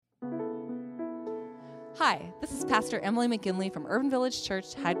Hi, this is Pastor Emily McGinley from Urban Village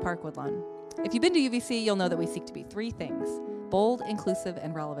Church, Hyde Park, Woodlawn. If you've been to UVC, you'll know that we seek to be three things: bold, inclusive,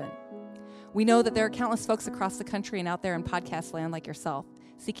 and relevant. We know that there are countless folks across the country and out there in podcast land like yourself,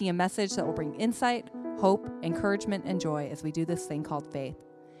 seeking a message that will bring insight, hope, encouragement, and joy as we do this thing called faith.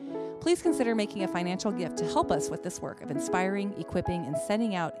 Please consider making a financial gift to help us with this work of inspiring, equipping, and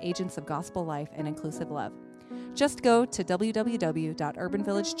sending out agents of gospel life and inclusive love. Just go to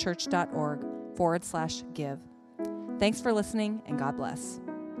www.urbanvillagechurch.org/give. Thanks for listening, and God bless.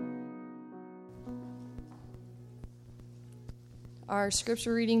 Our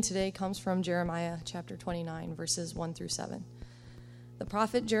scripture reading today comes from Jeremiah chapter 29, verses 1 through 7. The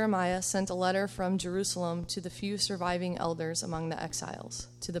prophet Jeremiah sent a letter from Jerusalem to the few surviving elders among the exiles,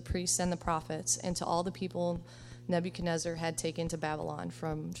 to the priests and the prophets, and to all the people Nebuchadnezzar had taken to Babylon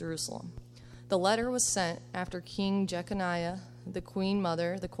from Jerusalem. The letter was sent after King Jeconiah, the queen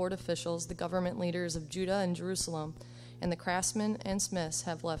mother, the court officials, the government leaders of Judah and Jerusalem, and the craftsmen and smiths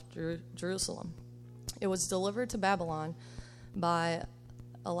have left Jerusalem. It was delivered to Babylon by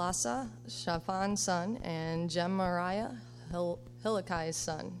Elasah, Shaphan's son, and Gemariah, Hilkiah's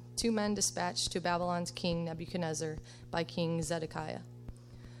son, two men dispatched to Babylon's king Nebuchadnezzar by King Zedekiah.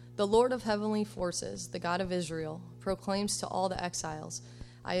 The Lord of heavenly forces, the God of Israel, proclaims to all the exiles,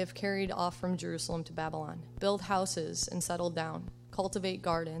 I have carried off from Jerusalem to Babylon. Build houses and settle down. Cultivate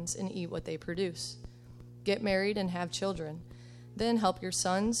gardens and eat what they produce. Get married and have children. Then help your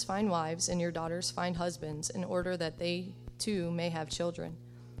sons find wives and your daughters find husbands, in order that they too may have children.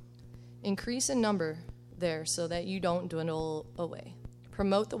 Increase in number there so that you don't dwindle away.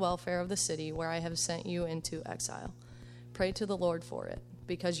 Promote the welfare of the city where I have sent you into exile. Pray to the Lord for it,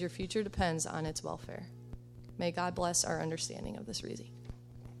 because your future depends on its welfare. May God bless our understanding of this reading.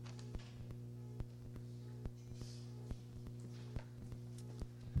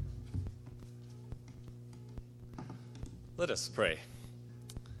 Let us pray.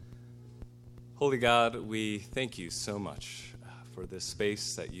 Holy God, we thank you so much for this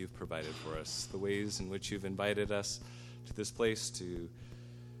space that you've provided for us, the ways in which you've invited us to this place to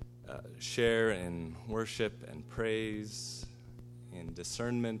share in worship and praise, in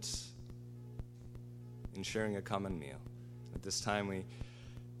discernment, in sharing a common meal. At this time, we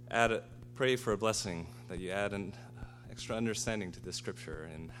pray for a blessing, that you add an extra understanding to the scripture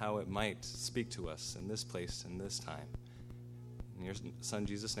and how it might speak to us in this place and this time. In your Son,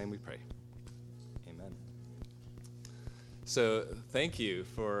 Jesus' name we pray. Amen. So thank you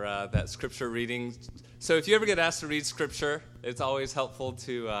for that scripture reading. So if you ever get asked to read scripture, it's always helpful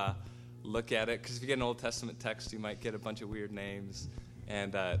to look at it, because if you get an Old Testament text, you might get a bunch of weird names,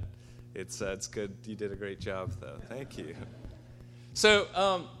 and it's good. You did a great job, though. Thank you. So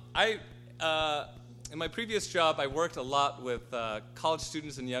in my previous job, I worked a lot with college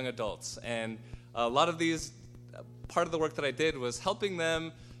students and young adults, and a lot of these, part of the work that I did was helping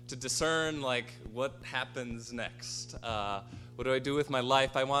them to discern, like, what happens next. What do I do with my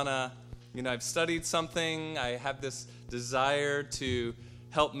life? I want to, I've studied something. I have this desire to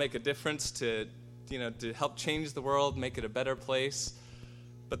help make a difference, to help change the world, make it a better place.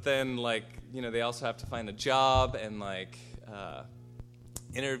 But then, they also have to find a job and,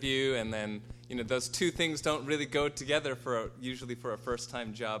 interview, and then, those two things don't really go together usually for a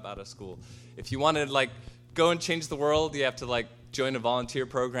first-time job out of school. If you want to, go and change the world, you have to join a volunteer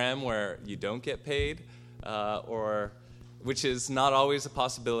program where you don't get paid, which is not always a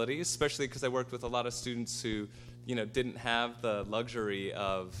possibility, especially because I worked with a lot of students who, didn't have the luxury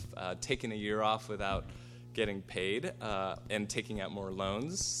of taking a year off without getting paid and taking out more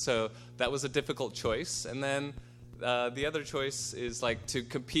loans. So that was a difficult choice. And then the other choice is to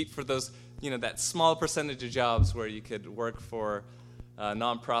compete for those, that small percentage of jobs where you could work for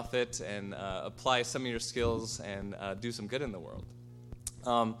nonprofit and apply some of your skills and do some good in the world.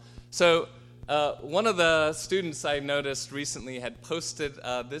 So one of the students I noticed recently had posted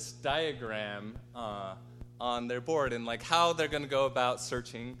this diagram on their board, and how they're going to go about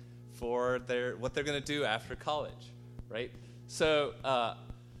searching for what they're going to do after college, right? So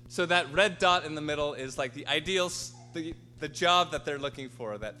so that red dot in the middle is the ideal, the job that they're looking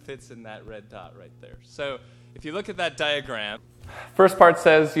for that fits in that red dot right there. So if you look at that diagram, first part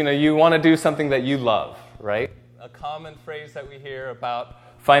says, you want to do something that you love, right? A common phrase that we hear about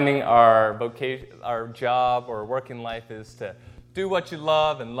finding our vocation, our job or work in life is to do what you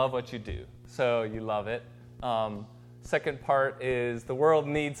love and love what you do. So you love it. Second part is the world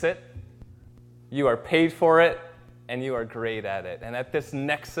needs it. You are paid for it, and you are great at it. And at this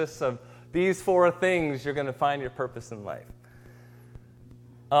nexus of these four things, you're going to find your purpose in life.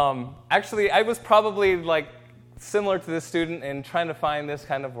 Actually, I was probably similar to this student in trying to find this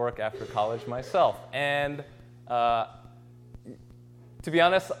kind of work after college myself. And to be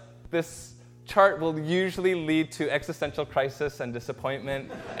honest, this chart will usually lead to existential crisis and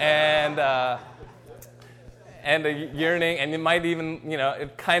disappointment and a yearning, and it might even,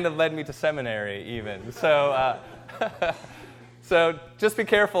 it kind of led me to seminary even. So, so just be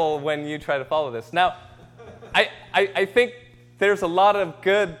careful when you try to follow this. Now, I think there's a lot of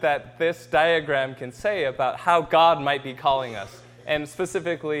good that this diagram can say about how God might be calling us. And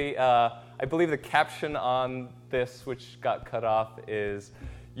specifically, I believe the caption on this, which got cut off, is,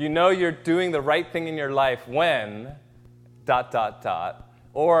 you're doing the right thing in your life when ...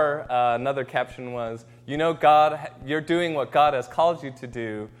 Or another caption was, you're doing what God has called you to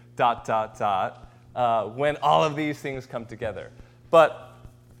do ... when all of these things come together. But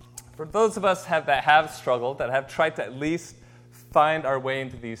for those of us that have struggled, that have tried to at least find our way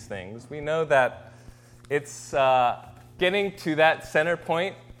into these things, we know that it's getting to that center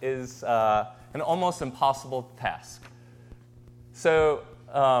point is an almost impossible task. So,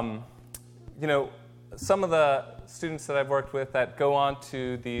 some of the students that I've worked with that go on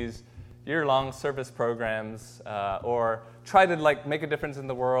to these year-long service programs or try to make a difference in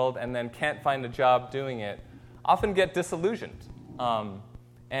the world and then can't find a job doing it often get disillusioned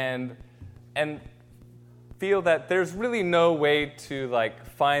and feel that there's really no way to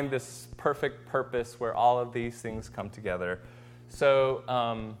find this perfect purpose where all of these things come together. So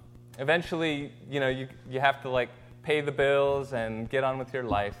eventually, you have to pay the bills and get on with your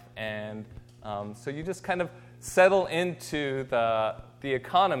life, and so you just kind of settle into the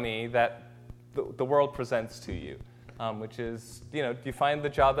economy that the world presents to you, which is, you find the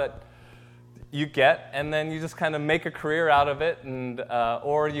job that you get, and then you just kind of make a career out of it, and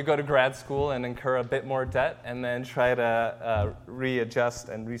or you go to grad school and incur a bit more debt, and then try to readjust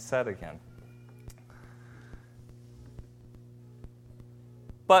and reset again.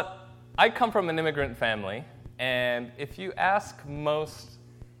 But I come from an immigrant family, and if you ask most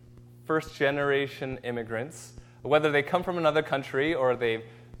first-generation immigrants, whether they come from another country or they've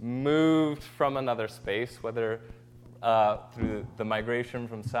moved from another space, whether through the migration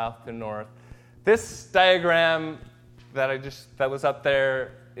from south to north, this diagram that was up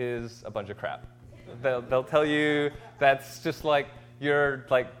there is a bunch of crap. They'll tell you that's just you're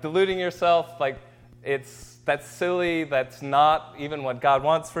deluding yourself, that's silly, that's not even what God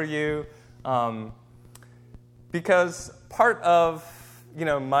wants for you. Because part of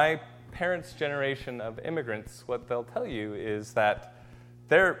my parents' generation of immigrants, what they'll tell you is that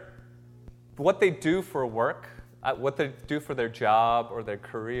what they do for work, what they do for their job or their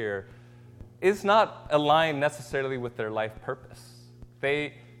career, is not aligned necessarily with their life purpose.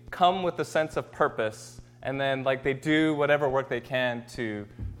 They come with a sense of purpose, and then they do whatever work they can to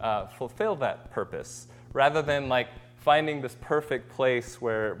fulfill that purpose, rather than finding this perfect place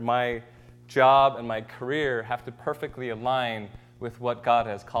where my job and my career have to perfectly align with what God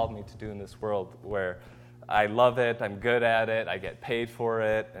has called me to do in this world, where I love it, I'm good at it, I get paid for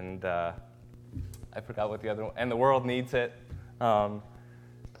it, and I forgot what the other one, and the world needs it.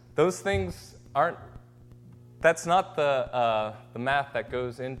 Those things that's not the math that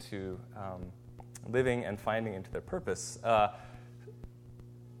goes into living and finding into their purpose.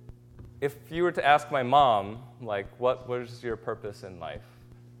 If you were to ask my mom, what was your purpose in life,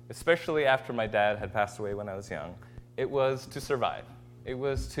 especially after my dad had passed away when I was young, it was to survive. It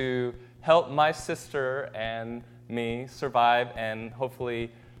was to help my sister and me survive and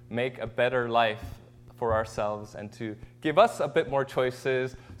hopefully make a better life for ourselves, and to give us a bit more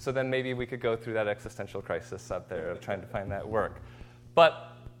choices, so then maybe we could go through that existential crisis out there of trying to find that work.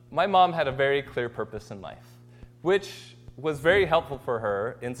 But my mom had a very clear purpose in life, which was very helpful for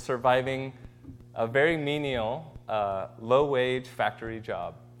her in surviving a very menial, low-wage factory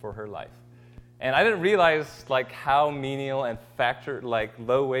job for her life. And I didn't realize how menial and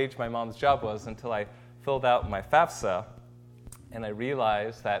low-wage my mom's job was until I filled out my FAFSA, and I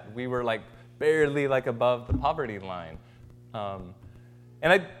realized that we were barely above the poverty line. And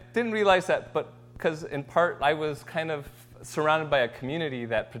I didn't realize that, but because in part I was kind of surrounded by a community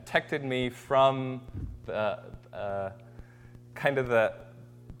that protected me from the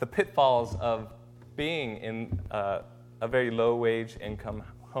pitfalls of being in a very low-wage income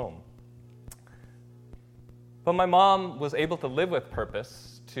home. But my mom was able to live with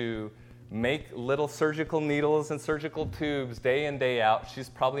purpose, to make little surgical needles and surgical tubes day in, day out. She's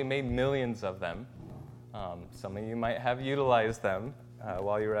probably made millions of them. Some of you might have utilized them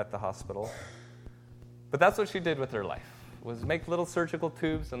while you were at the hospital. But that's what she did with her life, was make little surgical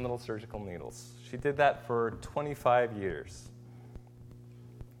tubes and little surgical needles. She did that for 25 years.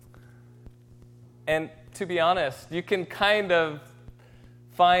 And to be honest, you can kind of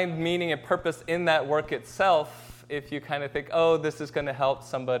find meaning and purpose in that work itself if you kind of think, oh, this is going to help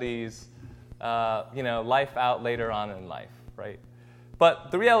somebody's life out later on in life, right?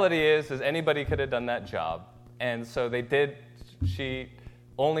 But the reality is anybody could have done that job. And so they did. She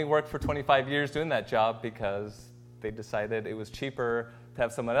only worked for 25 years doing that job because they decided it was cheaper to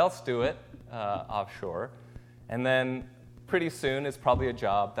have someone else do it offshore. And then pretty soon it's probably a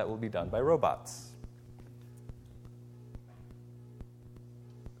job that will be done by robots.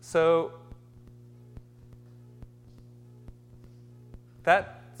 So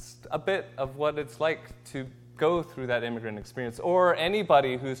that's a bit of what it's like to go through that immigrant experience, or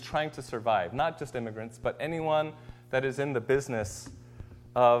anybody who's trying to survive, not just immigrants, but anyone that is in the business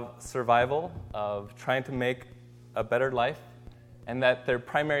of survival, of trying to make a better life, and that their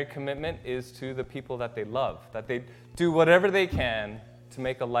primary commitment is to the people that they love, that they do whatever they can to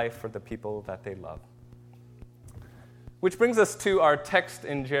make a life for the people that they love. Which brings us to our text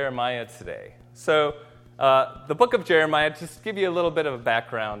in Jeremiah today. So the book of Jeremiah, just to give you a little bit of a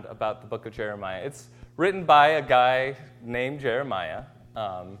background about the book of Jeremiah. It's written by a guy named Jeremiah,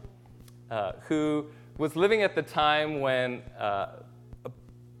 who was living at the time when a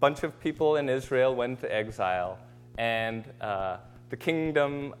bunch of people in Israel went into exile, and the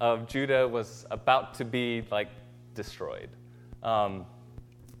kingdom of Judah was about to be destroyed.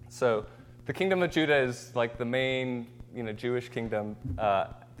 So the kingdom of Judah is the main Jewish kingdom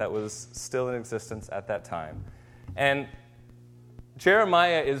that was still in existence at that time. And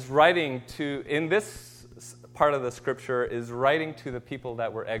Jeremiah is writing in this part of the scripture, is writing to the people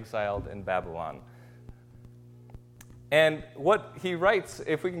that were exiled in Babylon. And what he writes,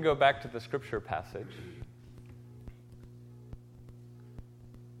 if we can go back to the scripture passage,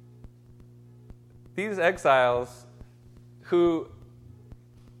 these exiles who,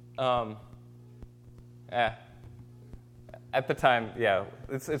 at the time,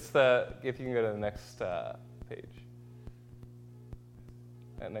 it's the, if you can go to the next page.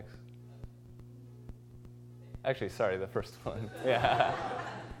 Next. Actually, sorry, the first one. Yeah.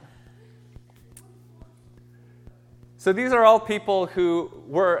 So these are all people who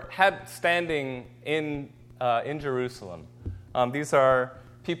had standing in Jerusalem. These are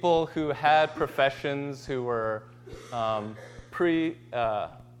people who had professions, who were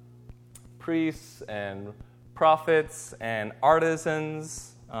priests and prophets and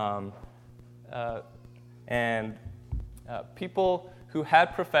artisans, and people who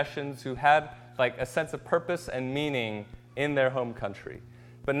had professions, who had a sense of purpose and meaning in their home country.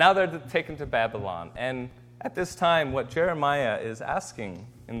 But now they're taken to Babylon. And at this time, what Jeremiah is asking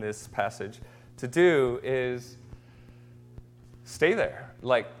in this passage to do is stay there.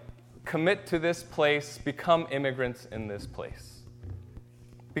 Commit to this place, become immigrants in this place.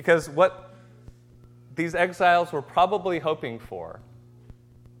 Because what these exiles were probably hoping for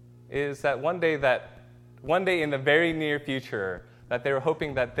is that one day in the very near future, that they were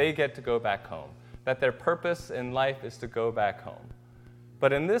hoping that they get to go back home, that their purpose in life is to go back home.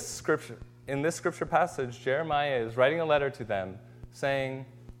 But in this scripture passage, Jeremiah is writing a letter to them saying,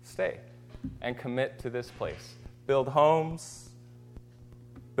 stay and commit to this place. Build homes,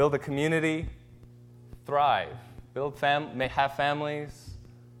 build a community, thrive, have families,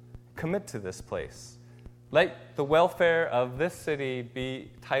 commit to this place. Let the welfare of this city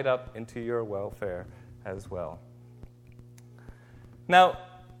be tied up into your welfare as well. Now,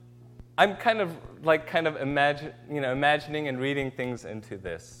 I'm kind of imagining and reading things into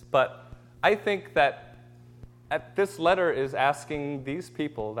this, but I think that this letter is asking these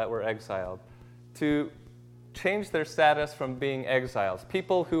people that were exiled to change their status from being exiles,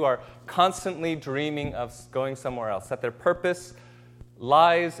 people who are constantly dreaming of going somewhere else, that their purpose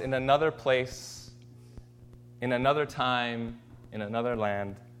lies in another place, in another time, in another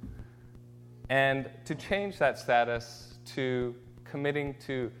land, and to change that status to committing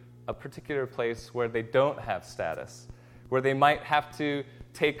to a particular place where they don't have status, where they might have to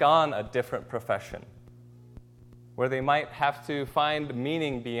take on a different profession, where they might have to find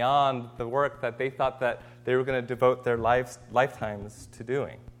meaning beyond the work that they thought that they were going to devote their lifetimes to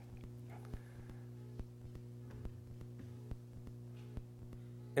doing.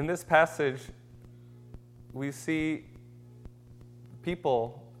 In this passage, we see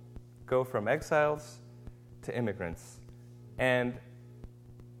people go from exiles to immigrants. And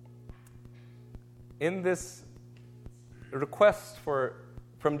in this request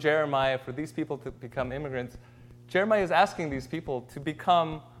from Jeremiah for these people to become immigrants, Jeremiah is asking these people to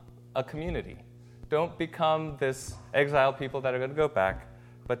become a community. Don't become this exiled people that are going to go back,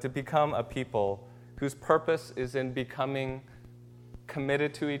 but to become a people whose purpose is in becoming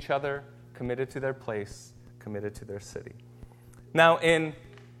committed to each other, committed to their place, committed to their city. Now, in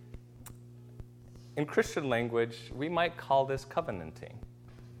Christian language, we might call this covenanting,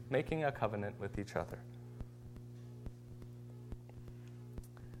 making a covenant with each other.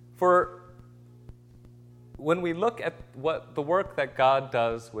 For when we look at what the work that God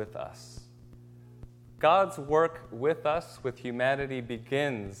does with us, God's work with us, with humanity,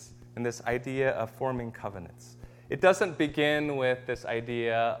 begins in this idea of forming covenants. It doesn't begin with this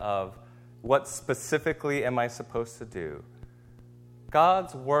idea of what specifically am I supposed to do.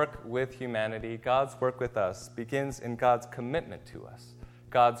 God's work with humanity, God's work with us, begins in God's commitment to us.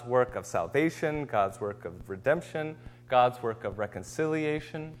 God's work of salvation, God's work of redemption, God's work of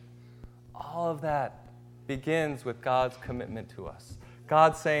reconciliation. All of that begins with God's commitment to us.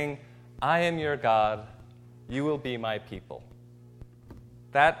 God saying, I am your God, you will be my people.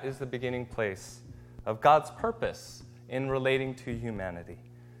 That is the beginning place of God's purpose in relating to humanity.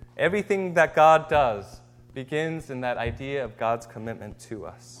 Everything that God does begins in that idea of God's commitment to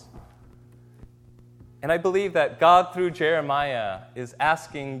us. And I believe that God, through Jeremiah, is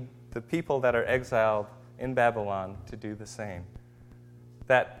asking the people that are exiled in Babylon to do the same.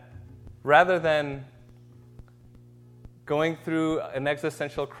 That rather than going through an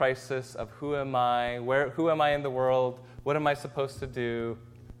existential crisis of who am I in the world, what am I supposed to do,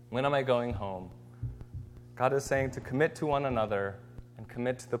 when am I going home, God is saying to commit to one another and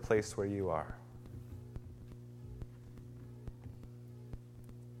commit to the place where you are.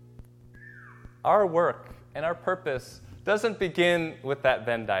 Our work and our purpose doesn't begin with that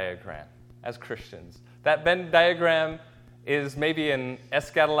Venn diagram as Christians. That Venn diagram is maybe an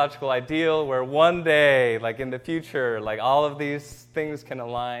eschatological ideal where one day, like in the future, like all of these things can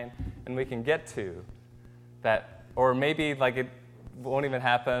align and we can get to that. Or maybe like it won't even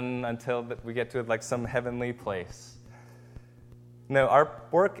happen until we get to like some heavenly place. No, our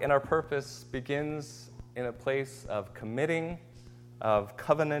work and our purpose begins in a place of committing, of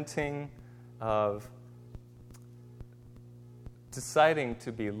covenanting, of deciding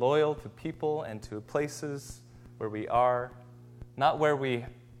to be loyal to people and to places where we are, not where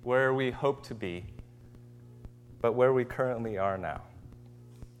we hope to be, but where we currently are now.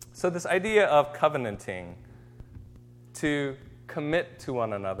 So this idea of covenanting, to commit to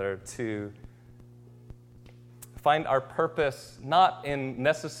one another, to find our purpose not in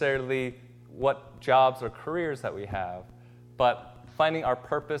necessarily what jobs or careers that we have, but finding our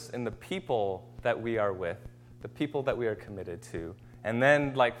purpose in the people that we are with, the people that we are committed to, and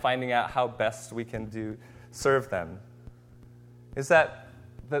then like finding out how best we can serve them. Is that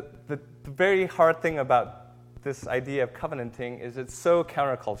the very hard thing about this idea of covenanting is it's so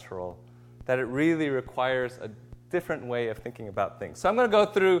countercultural that it really requires a different way of thinking about things. So I'm going to go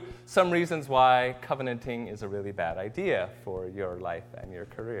through some reasons why covenanting is a really bad idea for your life and your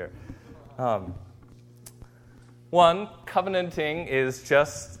career. One, covenanting is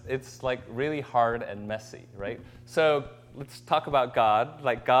it's like really hard and messy, right? So let's talk about God.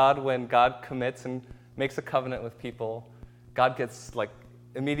 Like God, when God commits and makes a covenant with people, God gets like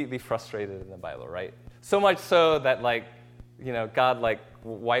immediately frustrated in the Bible, right? So much so that God like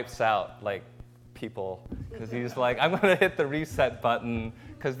wipes out like people because he's like, I'm going to hit the reset button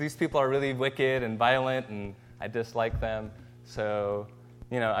because these people are really wicked and violent and I dislike them. So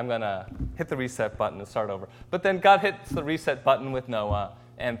I'm going to hit the reset button and start over. But then God hits the reset button with Noah,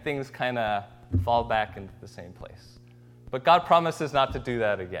 and things kind of fall back into the same place. But God promises not to do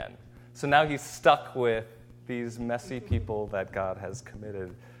that again. So now he's stuck with these messy people that God has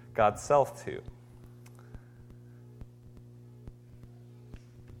committed God's self to.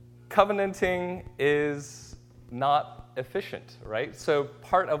 Covenanting is not efficient, right? So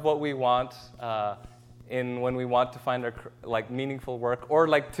part of what we want when we want to find our meaningful work or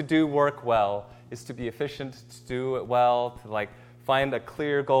to do work well is to be efficient, to do it well, to find a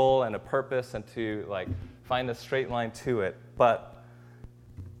clear goal and a purpose and to find a straight line to it. But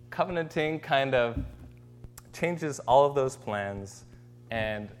covenanting kind of changes all of those plans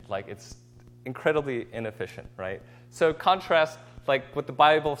and it's incredibly inefficient, right? So contrast what the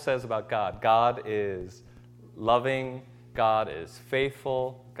Bible says about God. God is loving, God is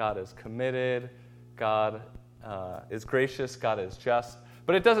faithful, God is committed, God is gracious, God is just.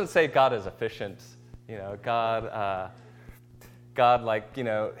 But it doesn't say God is efficient. God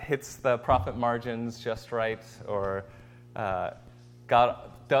hits the profit margins just right, or God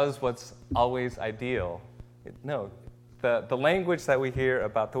does what's always ideal. No, the language that we hear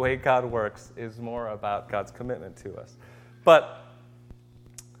about the way God works is more about God's commitment to us. But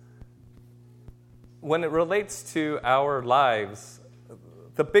when it relates to our lives,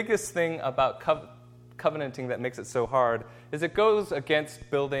 the biggest thing about covenanting that makes it so hard is it goes against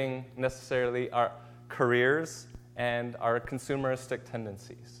building necessarily our careers and our consumeristic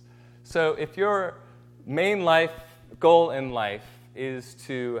tendencies. So if your main goal in life is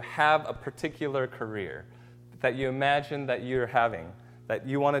to have a particular career that you imagine that you're having, that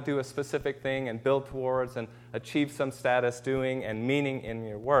you want to do a specific thing and build towards and achieve some status doing and meaning in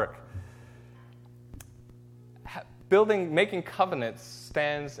your work, making covenants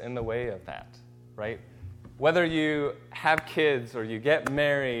stands in the way of that, right? Whether you have kids or you get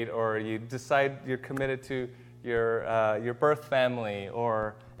married or you decide you're committed to your birth family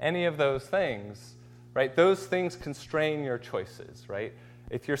or any of those things, right? Those things constrain your choices, right?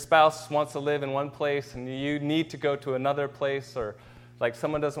 If your spouse wants to live in one place and you need to go to another place, or like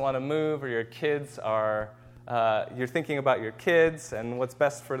someone doesn't want to move, or your kids are, you're thinking about your kids and what's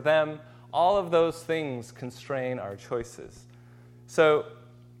best for them, all of those things constrain our choices. So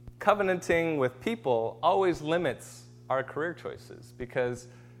covenanting with people always limits our career choices because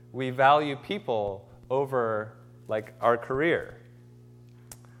we value people over like our career.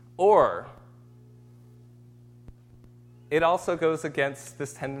 Or it also goes against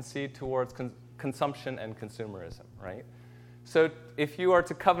this tendency towards consumption and consumerism, right? So if you are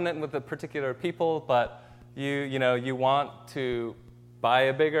to covenant with a particular people, but you want to buy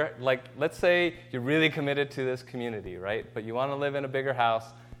a bigger, like let's say you're really committed to this community, right? But you want to live in a bigger house,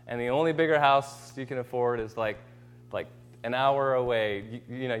 and the only bigger house you can afford is like an hour away.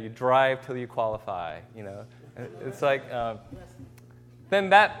 You drive till you qualify. It's like then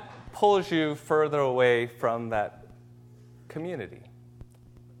that pulls you further away from that community.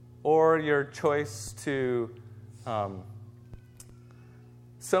 Or your choice to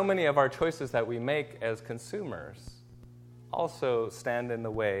so many of our choices that we make as consumers also stand in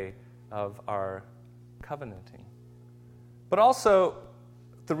the way of our covenanting. But also,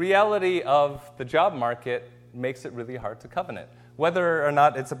 the reality of the job market makes it really hard to covenant. Whether or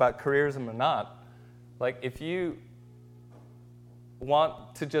not it's about careerism or not, like if you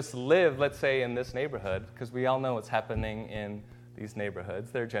want to just live, let's say, in this neighborhood, because we all know what's happening in these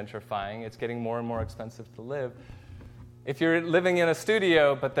neighborhoods. They're gentrifying. It's getting more and more expensive to live. If you're living in a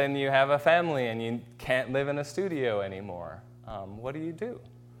studio, but then you have a family and you can't live in a studio anymore, what do you do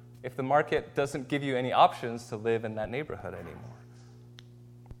if the market doesn't give you any options to live in that neighborhood anymore?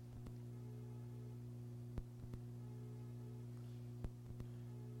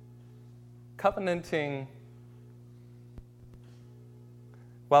 Covenanting,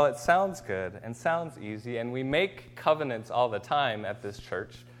 while it sounds good and sounds easy, and we make covenants all the time at this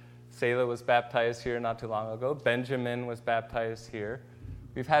church. Selah was baptized here not too long ago. Benjamin was baptized here.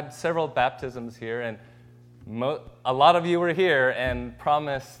 We've had several baptisms here, and a lot of you were here and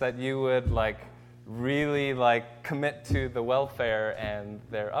promised that you would really commit to the welfare and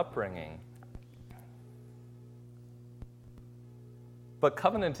their upbringing. But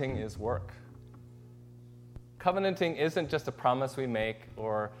covenanting is work. Covenanting isn't just a promise we make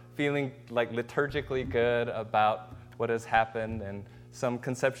or feeling liturgically good about what has happened and some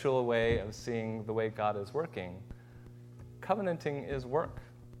conceptual way of seeing the way God is working. Covenanting is work.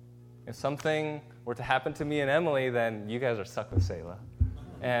 If something were to happen to me and Emily, then you guys are stuck with Selah.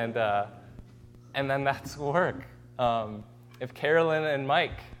 And then that's work. If Carolyn and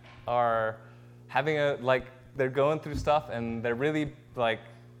Mike are having they're going through stuff and they're really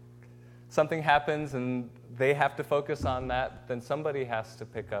something happens and they have to focus on that, then somebody has to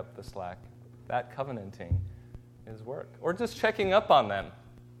pick up the slack. That covenanting is work. Or just checking up on them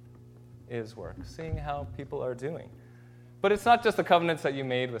is work, seeing how people are doing. But it's not just the covenants that you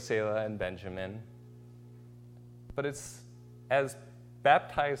made with Selah and Benjamin, but it's as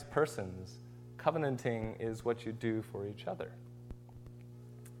baptized persons, covenanting is what you do for each other.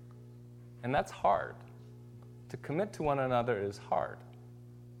 And that's hard. To commit to one another is hard,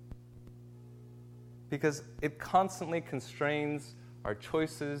 because it constantly constrains our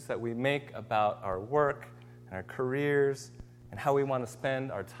choices that we make about our work and our careers and how we want to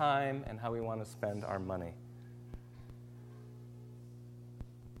spend our time and how we want to spend our money.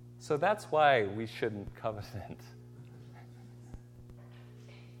 So that's why we shouldn't covenant.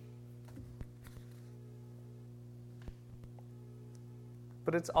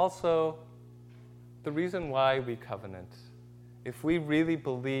 But it's also the reason why we covenant. If we really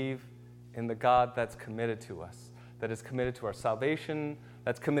believe in the God that's committed to us, that is committed to our salvation,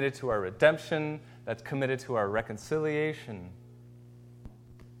 that's committed to our redemption, that's committed to our reconciliation,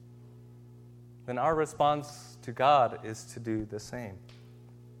 then our response to God is to do the same.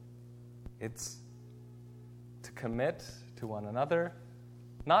 It's to commit to one another,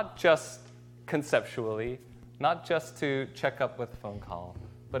 not just conceptually, not just to check up with a phone call,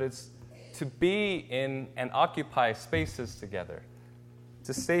 but it's to be in and occupy spaces together,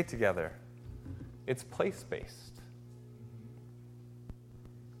 to stay together. It's place-based.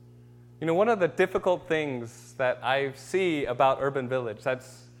 One of the difficult things that I see about Urban Village,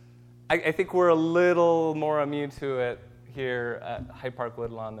 I think we're a little more immune to it here at Hyde Park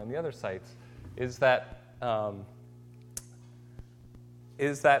Woodlawn than the other sites, is that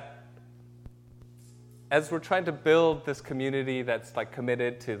as we're trying to build this community that's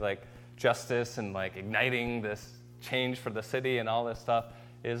committed to justice and igniting this change for the city and all this stuff,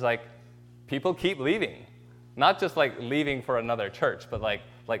 is people keep leaving. Not just leaving for another church, but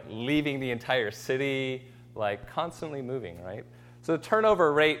leaving the entire city, constantly moving, right? So the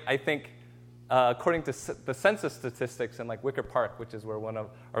turnover rate, I think, according to the census statistics in Wicker Park, which is where one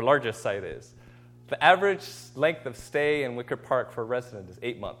of our largest site is, the average length of stay in Wicker Park for a resident is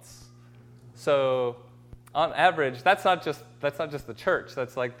 8 months. So on average, that's not just the church,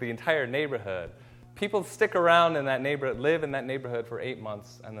 that's the entire neighborhood. People stick around in that neighborhood, live in that neighborhood for 8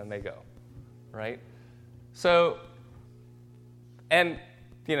 months, and then they go, right? So, and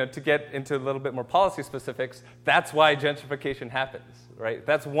to get into a little bit more policy specifics, that's why gentrification happens, right?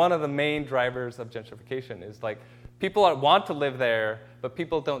 That's one of the main drivers of gentrification is people want to live there, but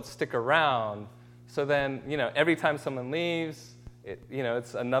people don't stick around. So then, every time someone leaves,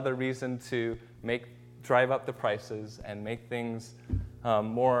 it's another reason to drive up the prices and make things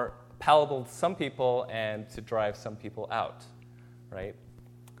more palatable to some people and to drive some people out, right?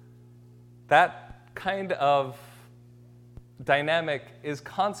 That kind of dynamic is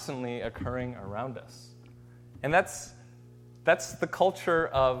constantly occurring around us. And that's the culture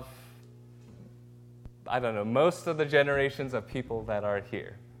of, most of the generations of people that are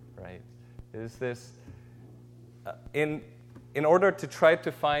here, right? Is this, in order to try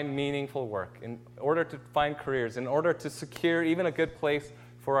to find meaningful work, in order to find careers, in order to secure even a good place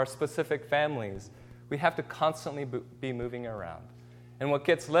for our specific families, we have to constantly be moving around. And what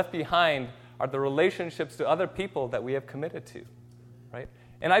gets left behind are the relationships to other people that we have committed to, right?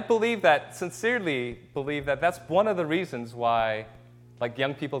 And I sincerely believe that that's one of the reasons why,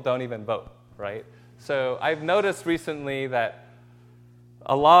 young people don't even vote, right? So I've noticed recently that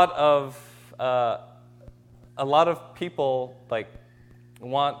a lot of people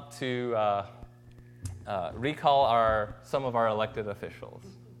want to recall some of our elected officials,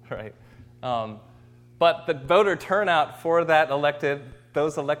 right? But the voter turnout for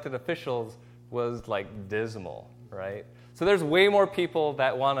those elected officials was dismal, right? So there's way more people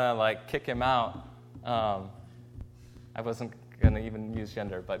that want to kick him out. I wasn't going to even use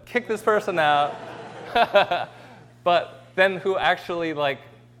gender, but kick this person out. But then who actually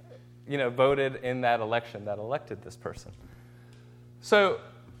voted in that election that elected this person. So,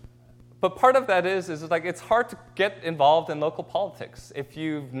 but part of that is it's hard to get involved in local politics if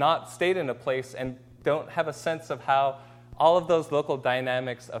you've not stayed in a place and don't have a sense of how all of those local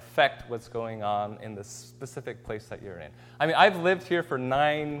dynamics affect what's going on in the specific place that you're in. I mean, I've lived here for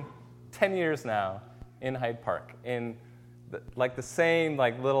 10 years now in Hyde Park, in the same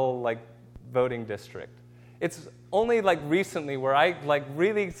little voting district. It's only recently where I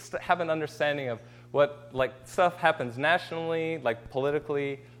really have an understanding of what stuff happens nationally,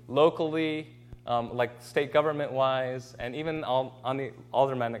 politically, locally, state government-wise, and even on the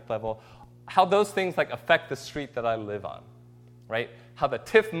aldermanic level, how those things affect the street that I live on, right? How the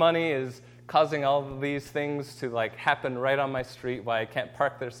TIF money is causing all of these things to happen right on my street, why I can't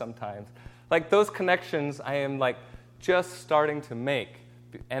park there sometimes. Those connections I am just starting to make,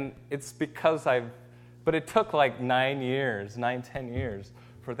 and it's because but it took 10 years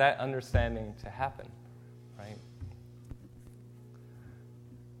for that understanding to happen, right?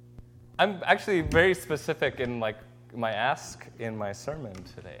 I'm actually very specific in my ask in my sermon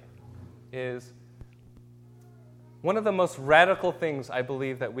today is one of the most radical things I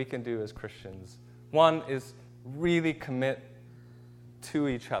believe that we can do as Christians. One is really commit to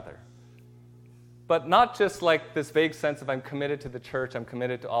each other. But not just this vague sense of I'm committed to the church, I'm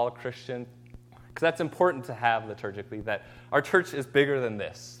committed to all Christians, because that's important to have liturgically, that our church is bigger than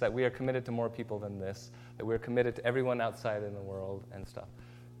this, that we are committed to more people than this, that we're committed to everyone outside in the world and stuff.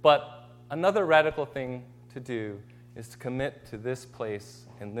 But another radical thing to do is to commit to this place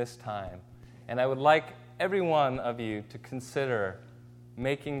in this time. And I would like every one of you to consider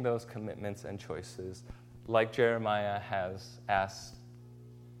making those commitments and choices like Jeremiah has asked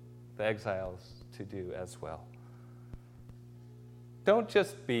the exiles to do as well. Don't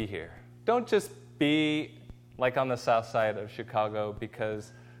just be here. Don't just be on the south side of Chicago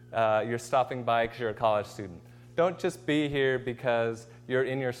because you're stopping by because you're a college student. Don't just be here because you're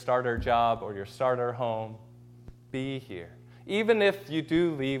in your starter job or your starter home. Be here. Even if you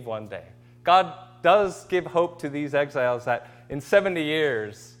do leave one day, God does give hope to these exiles that in 70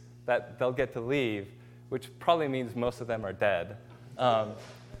 years that they'll get to leave, which probably means most of them are dead. But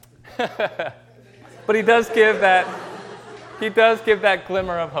he does give that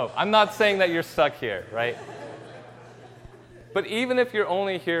glimmer of hope. I'm not saying that you're stuck here, right? But even if you're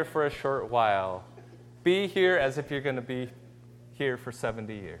only here for a short while, be here as if you're going to be here for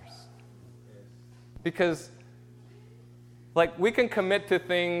 70 years. Because, like, we can commit to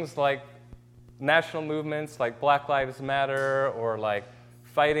things like national movements like Black Lives Matter or like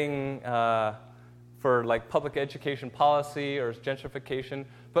fighting for like public education policy or gentrification,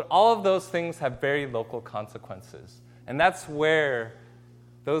 but all of those things have very local consequences. And that's where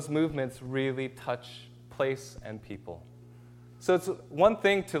those movements really touch place and people. So it's one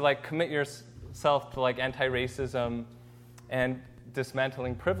thing to like commit yourself to like anti-racism and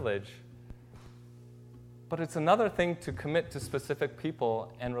dismantling privilege, but it's another thing to commit to specific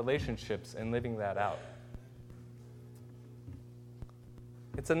people and relationships and living that out.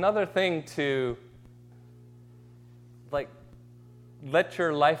 It's another thing to like let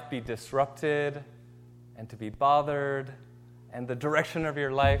your life be disrupted and to be bothered and the direction of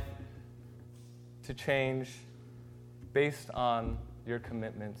your life to change based on your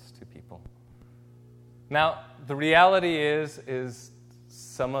commitments to people. Now, the reality is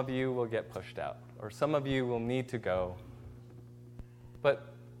some of you will get pushed out, or some of you will need to go.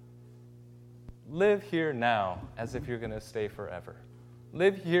 But live here now as if you're going to stay forever.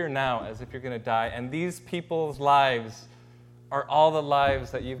 Live here now as if you're going to die. And these people's lives are all the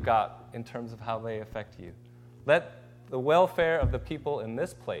lives that you've got in terms of how they affect you. Let the welfare of the people in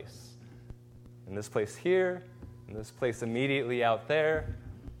this place here, in this place immediately out there,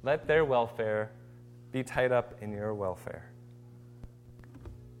 let their welfare be tied up in your welfare.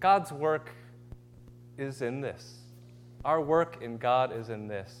 God's work is in this. Our work in God is in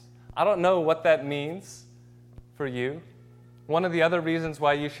this. I don't know what that means for you. One of the other reasons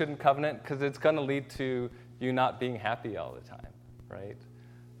why you shouldn't covenant, because it's going to lead to you not being happy all the time, right?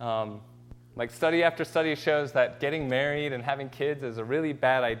 Like study after study shows that getting married and having kids is a really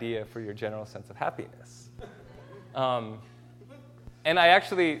bad idea for your general sense of happiness. And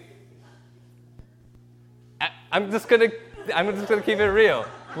I'm just gonna keep it real.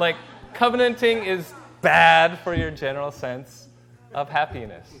 Like, covenanting is bad for your general sense of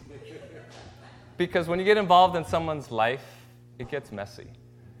happiness. Because when you get involved in someone's life, it gets messy.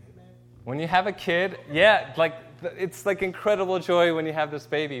 When you have a kid, yeah, like it's like incredible joy when you have this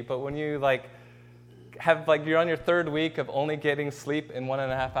baby, but when you you're on your third week of only getting sleep in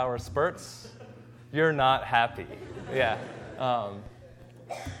 1.5 hour spurts, you're not happy. Yeah.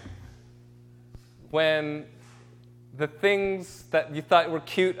 When the things that you thought were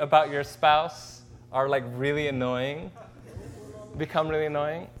cute about your spouse are like really annoying, become really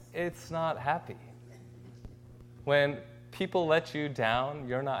annoying, it's not happy. When people let you down,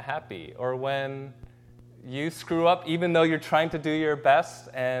 you're not happy. Or when you screw up, even though you're trying to do your best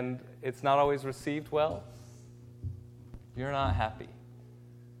and it's not always received well, you're not happy.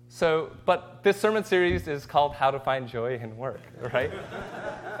 So, but this sermon series is called How to Find Joy in Work, right?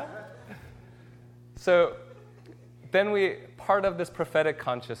 So, then part of this prophetic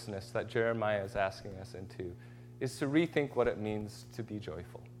consciousness that Jeremiah is asking us into is to rethink what it means to be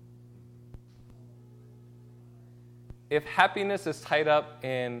joyful. If happiness is tied up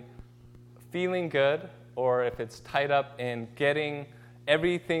in feeling good, or if it's tied up in getting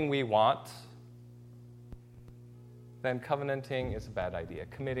everything we want, then covenanting is a bad idea.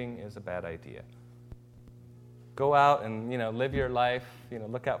 Committing is a bad idea. Go out and, live your life,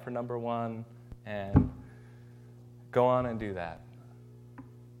 look out for number one, and go on and do that.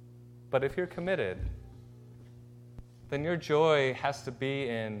 But if you're committed, then your joy has to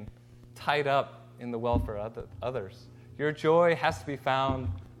be tied up in the welfare of others. Your joy has to be found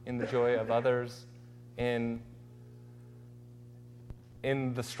in the joy of others, in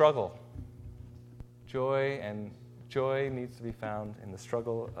the struggle. Joy needs to be found in the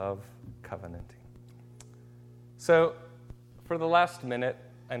struggle of covenanting. So, for the last minute,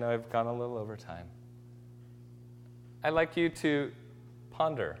 I know I've gone a little over time, I'd like you to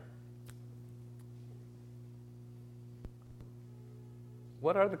ponder.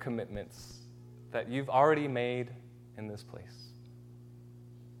 What are the commitments that you've already made in this place?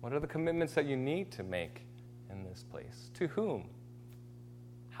 What are the commitments that you need to make in this place? To whom?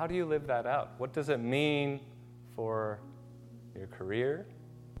 How do you live that out? What does it mean for your career,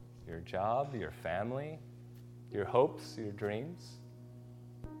 your job, your family, your hopes, your dreams?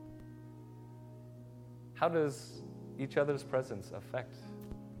 How does each other's presence affect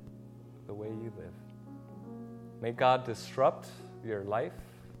the way you live? May God disrupt your life.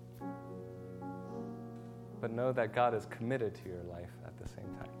 but know that God is committed to your life at the same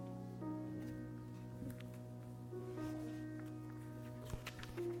time.